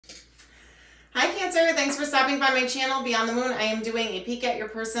Cancer, thanks for stopping by my channel, Beyond the Moon. I am doing a peek at your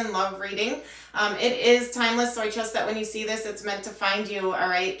person love reading. It is timeless, so I trust that when you see this, it's meant to find you. All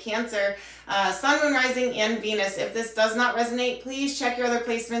right, Cancer, Sun, Moon, Rising, and Venus. If this does not resonate, please check your other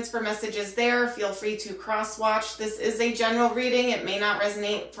placements for messages there. Feel free to cross-watch. This is a general reading. It may not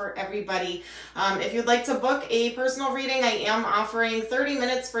resonate for everybody. If you'd like to book a personal reading, I am offering 30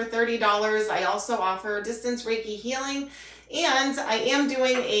 minutes for $30. I also offer distance Reiki healing. And I am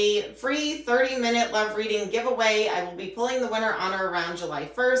doing a free 30-minute love reading giveaway. I will be pulling the winner on or around July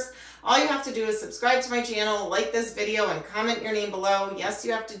 1st. All you have to do is subscribe to my channel, like this video, and comment your name below. Yes,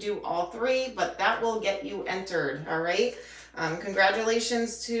 you have to do all three, but that will get you entered, all right?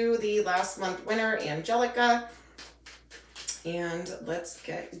 Congratulations to the last month winner, Angelica. And let's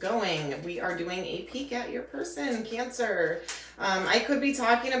get going. We are doing a peek at your person, Cancer. I could be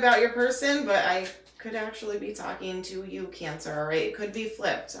talking about your person, but I could actually be talking to you, Cancer, all right? It could be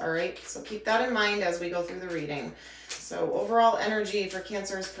flipped, all right? So keep that in mind as we go through the reading. So overall energy for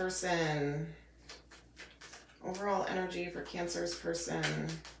Cancer's person. Overall energy for Cancer's person.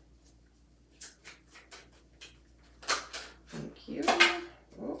 Thank you.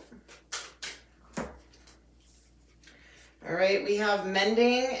 Oh. All right, we have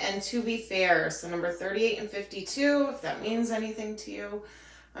mending and to be fair. So number 38 and 52, if that means anything to you.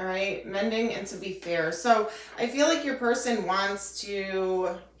 All right, mending and to be fair. So I feel like your person wants to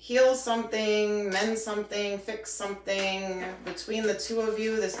heal something, mend something, fix something between the two of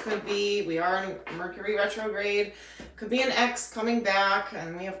you. This could be, we are in Mercury retrograde, could be an ex coming back,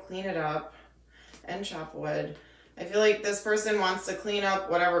 and we have clean it up and chop wood. I feel like this person wants to clean up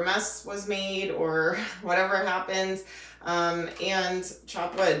whatever mess was made or whatever happened, and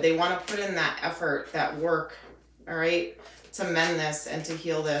chop wood. They want to put in that effort, that work, all right, to mend this and to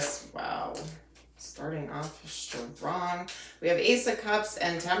heal this. Wow, starting off strong. We have Ace of Cups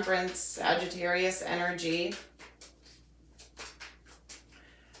and Temperance, Sagittarius energy.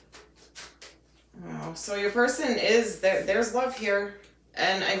 Wow, so your person is, there's love here.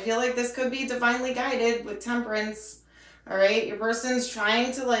 And I feel like this could be divinely guided with Temperance. All right, your person's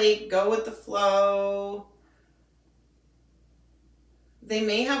trying to like go with the flow. They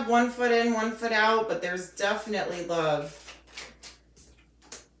may have one foot in, one foot out, but there's definitely love.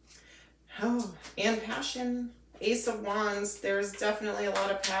 Oh, and passion. Ace of Wands. There's definitely a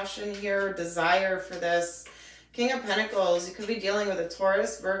lot of passion here, desire for this. King of Pentacles. You could be dealing with a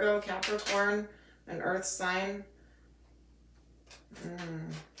Taurus, Virgo, Capricorn, an Earth sign.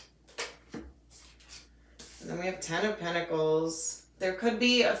 And then we have 10 of Pentacles. There could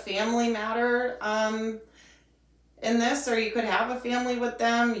be a family matter in this, or you could have a family with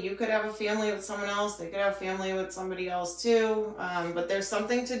them. You could have a family with someone else. They could have a family with somebody else too. But there's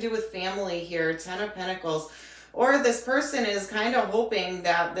something to do with family here, 10 of Pentacles. Or this person is kind of hoping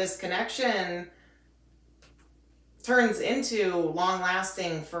that this connection turns into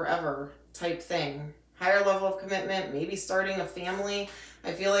long-lasting, forever type thing. Higher level of commitment, maybe starting a family.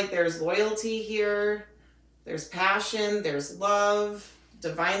 I feel like there's loyalty here. There's passion, there's love,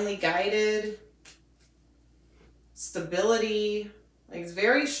 divinely guided. Stability, like it's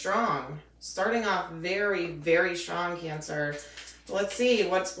very strong. Starting off very, very strong, Cancer. Let's see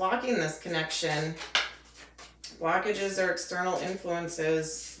what's blocking this connection. Blockages or external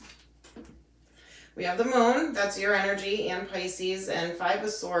influences. We have the Moon, that's your energy, and Pisces, and 5 of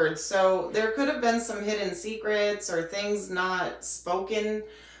Swords. So there could have been some hidden secrets or things not spoken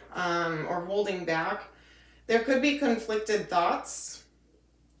or holding back. There could be conflicted thoughts,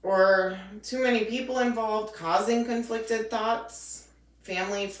 or too many people involved causing conflicted thoughts,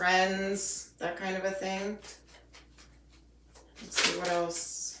 family, friends, that kind of a thing. Let's see what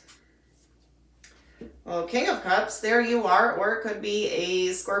else. Well, King of Cups, there you are, or it could be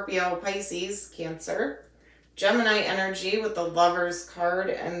a Scorpio, Pisces, Cancer. Gemini energy with the Lovers card,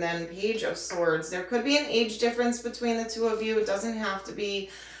 and then Page of Swords. There could be an age difference between the two of you. It doesn't have to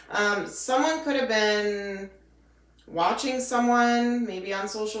be. Someone could have been watching someone maybe on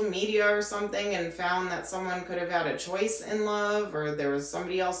social media or something and found that someone could have had a choice in love, or there was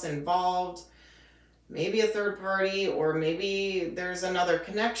somebody else involved, maybe a third party, or maybe there's another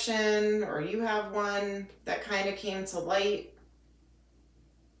connection, or you have one that kind of came to light.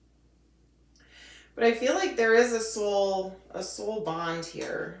 But I feel like there is a soul bond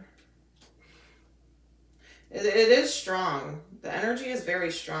here. It is strong. The energy is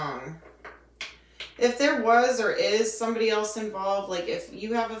very strong. If there was or is somebody else involved, like if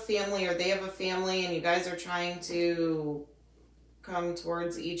you have a family or they have a family and you guys are trying to come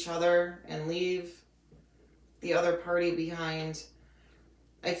towards each other and leave the other party behind,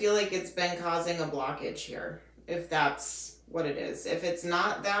 I feel like it's been causing a blockage here, if that's what it is. If it's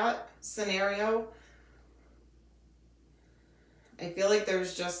not that scenario, I feel like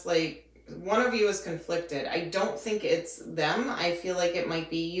there's just like, one of you is conflicted. I don't think it's them. I feel like it might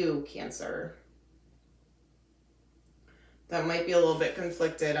be you, Cancer. That might be a little bit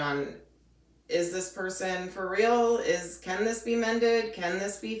conflicted on, is this person for real? Can this be mended? Can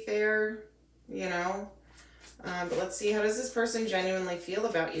this be fair? You know? But let's see, how does this person genuinely feel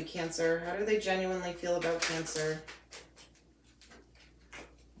about you, Cancer? How do they genuinely feel about Cancer?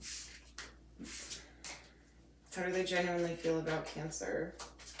 How do they genuinely feel about Cancer?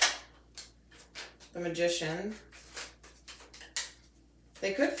 The Magician.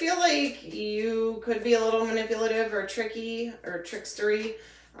 They could feel like you could be a little manipulative or tricky or trickstery.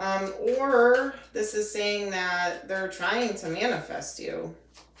 Or this is saying that they're trying to manifest you.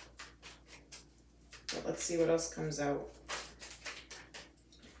 But let's see what else comes out.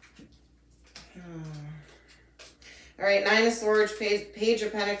 All right, Nine of Swords, Page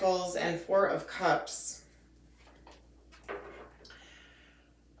of Pentacles, and Four of Cups.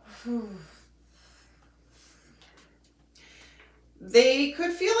 They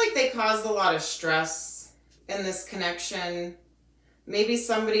could feel like they caused a lot of stress in this connection. Maybe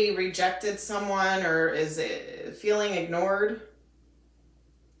somebody rejected someone or is feeling ignored.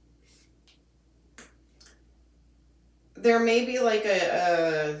 There may be like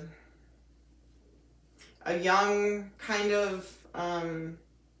a young kind of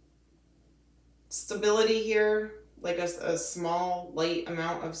stability here, like a small, light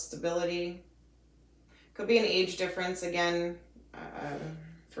amount of stability. Could be an age difference again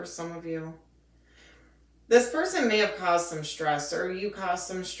for some of you. This person may have caused some stress, or you caused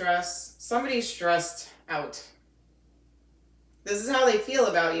some stress. Somebody's stressed out. This is how they feel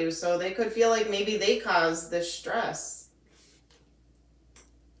about you, so they could feel like maybe they caused this stress.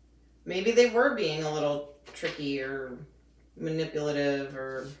 Maybe they were being a little tricky or manipulative,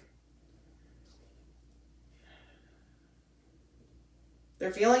 or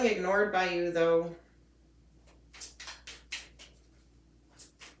they're feeling ignored by you, though.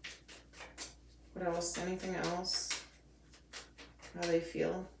 What else? Anything else? How they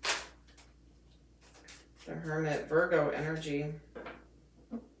feel? The Hermit, Virgo energy.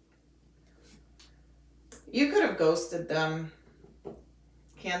 You could have ghosted them,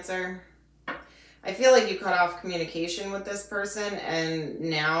 Cancer. I feel like you cut off communication with this person and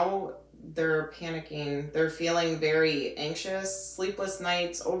now they're panicking. They're feeling very anxious, sleepless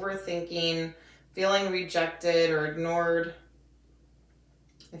nights, overthinking, feeling rejected or ignored.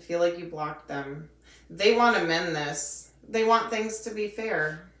 I feel like you blocked them. They want to mend this. They want things to be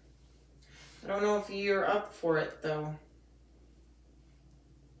fair. I don't know if you're up for it, though.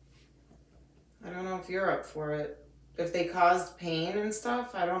 I don't know if you're up for it. If they caused pain and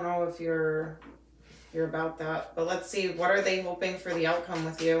stuff, I don't know if you're about that. But let's see, what are they hoping for the outcome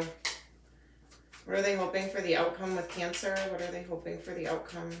with you? What are they hoping for the outcome with Cancer? What are they hoping for the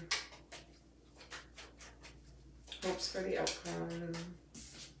outcome? Hopes for the outcome.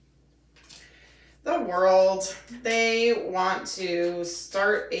 The World. They want to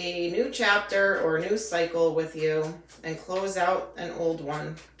start a new chapter or a new cycle with you and close out an old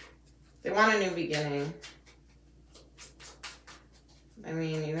one. They want a new beginning. I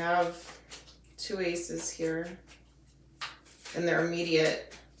mean, you have two aces here in their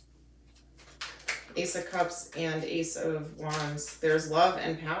immediate Ace of Cups and Ace of Wands. There's love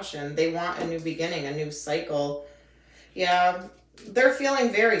and passion. They want a new beginning, a new cycle. Yeah, they're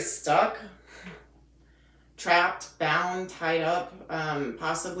feeling very stuck, trapped, bound, tied up,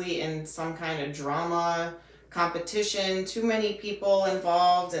 possibly in some kind of drama, competition, too many people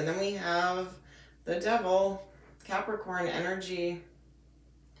involved. And then we have the Devil, Capricorn energy.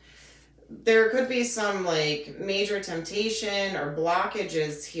 There could be some like major temptation or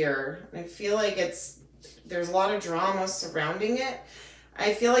blockages here. I feel like there's a lot of drama surrounding it.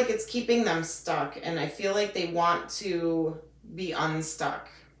 I feel like it's keeping them stuck, and I feel like they want to be unstuck.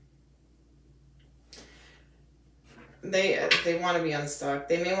 They want to be unstuck.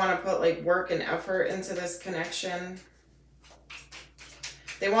 They may want to put like work and effort into this connection.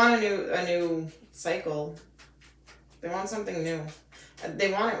 They want a new cycle. They want something new.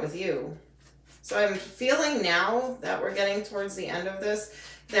 They want it with you. So I'm feeling now that we're getting towards the end of this,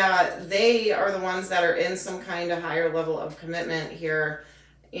 that they are the ones that are in some kind of higher level of commitment here.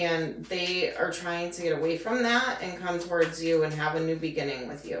 And they are trying to get away from that and come towards you and have a new beginning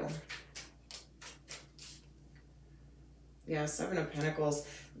with you. Yeah, Seven of Pentacles.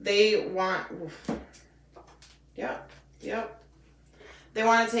 They want, yep. They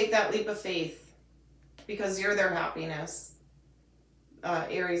want to take that leap of faith because you're their happiness.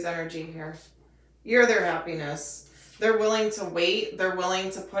 Aries energy here. You're their happiness. They're willing to wait. They're willing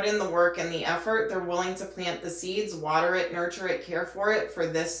to put in the work and the effort. They're willing to plant the seeds, water it, nurture it, care for it, for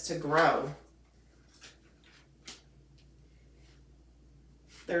this to grow.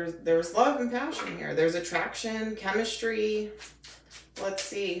 There's love and passion here. There's attraction, chemistry. Let's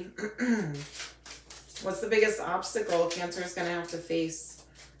see. What's the biggest obstacle Cancer is going to have to face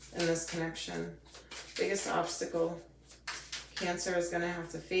in this connection? Biggest obstacle Cancer is going to have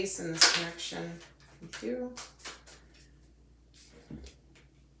to face in this connection. Thank you.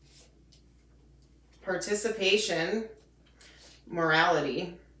 Participation,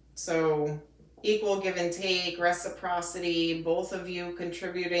 morality. So equal give and take, reciprocity, both of you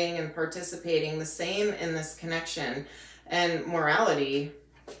contributing and participating the same in this connection. And morality.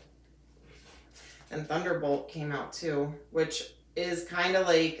 And Thunderbolt came out too, which is kind of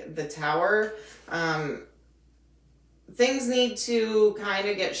like the Tower. Things need to kind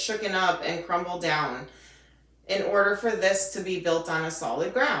of get shooken up and crumble down in order for this to be built on a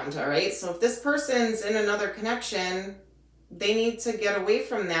solid ground, all right? So if this person's in another connection, they need to get away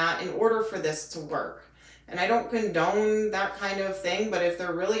from that in order for this to work. And I don't condone that kind of thing, but if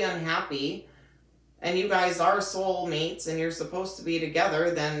they're really unhappy and you guys are soulmates and you're supposed to be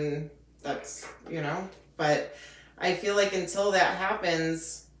together, then that's, you know, but I feel like until that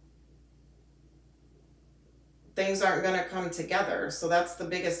happens, things aren't going to come together. So that's the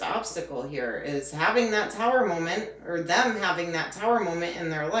biggest obstacle here, is having that Tower moment, or them having that Tower moment in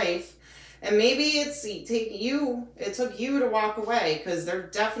their life. And maybe it took you to walk away because they're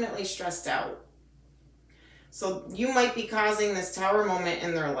definitely stressed out. So you might be causing this Tower moment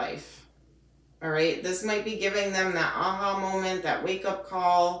in their life. All right. This might be giving them that aha moment, that wake up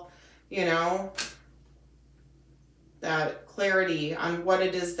call, you know, that clarity on what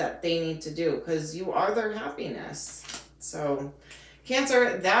it is that they need to do, because you are their happiness. So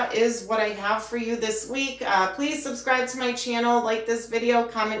Cancer, that is what I have for you this week. Please subscribe to my channel, like this video,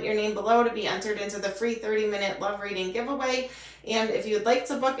 comment your name below to be entered into the free 30-minute love reading giveaway. And if you'd like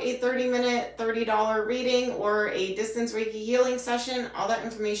to book a 30-minute, $30 reading or a distance Reiki healing session, all that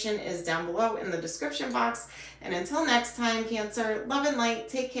information is down below in the description box. And until next time, Cancer, love and light,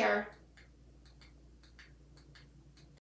 take care.